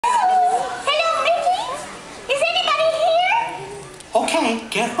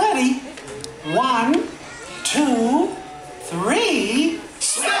Get ready. 1, 2, 3.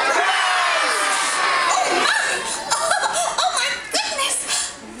 Surprise! Oh my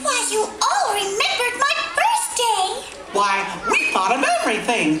goodness! Why, you all remembered my birthday! Why, we thought of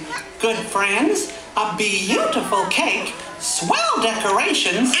everything. Good friends, a beautiful cake, swell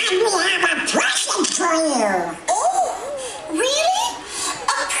decorations. And we have a present for you. Oh, really?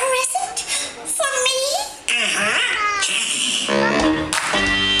 A present for me?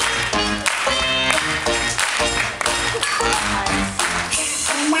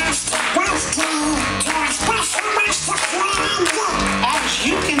 As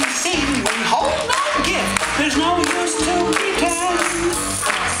you can see, we hold no gift. There's no use to pretend.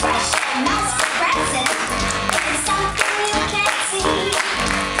 Nice present is something you can't see.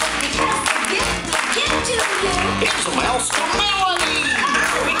 Because the gift we give to you It's a welcome melody.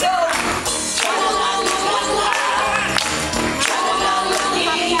 Here we go.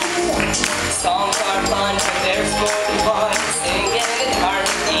 Songs are fun, but there's more than one. Sing it in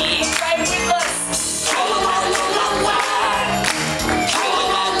harmony, right with us.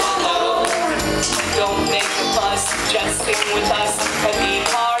 Don't make a fuss, just sing with us and be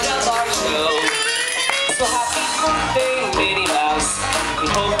part of our show. So happy birthday, Minnie Mouse. We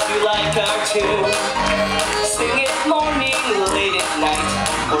hope you like our tune. Sing it morning, late at night,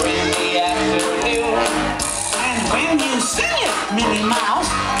 or in the afternoon. And when you sing it, Minnie Mouse,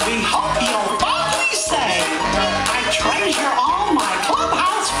 we hope you'll boldly say, I treasure all my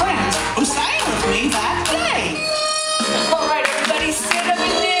clubhouse friends who sang with me that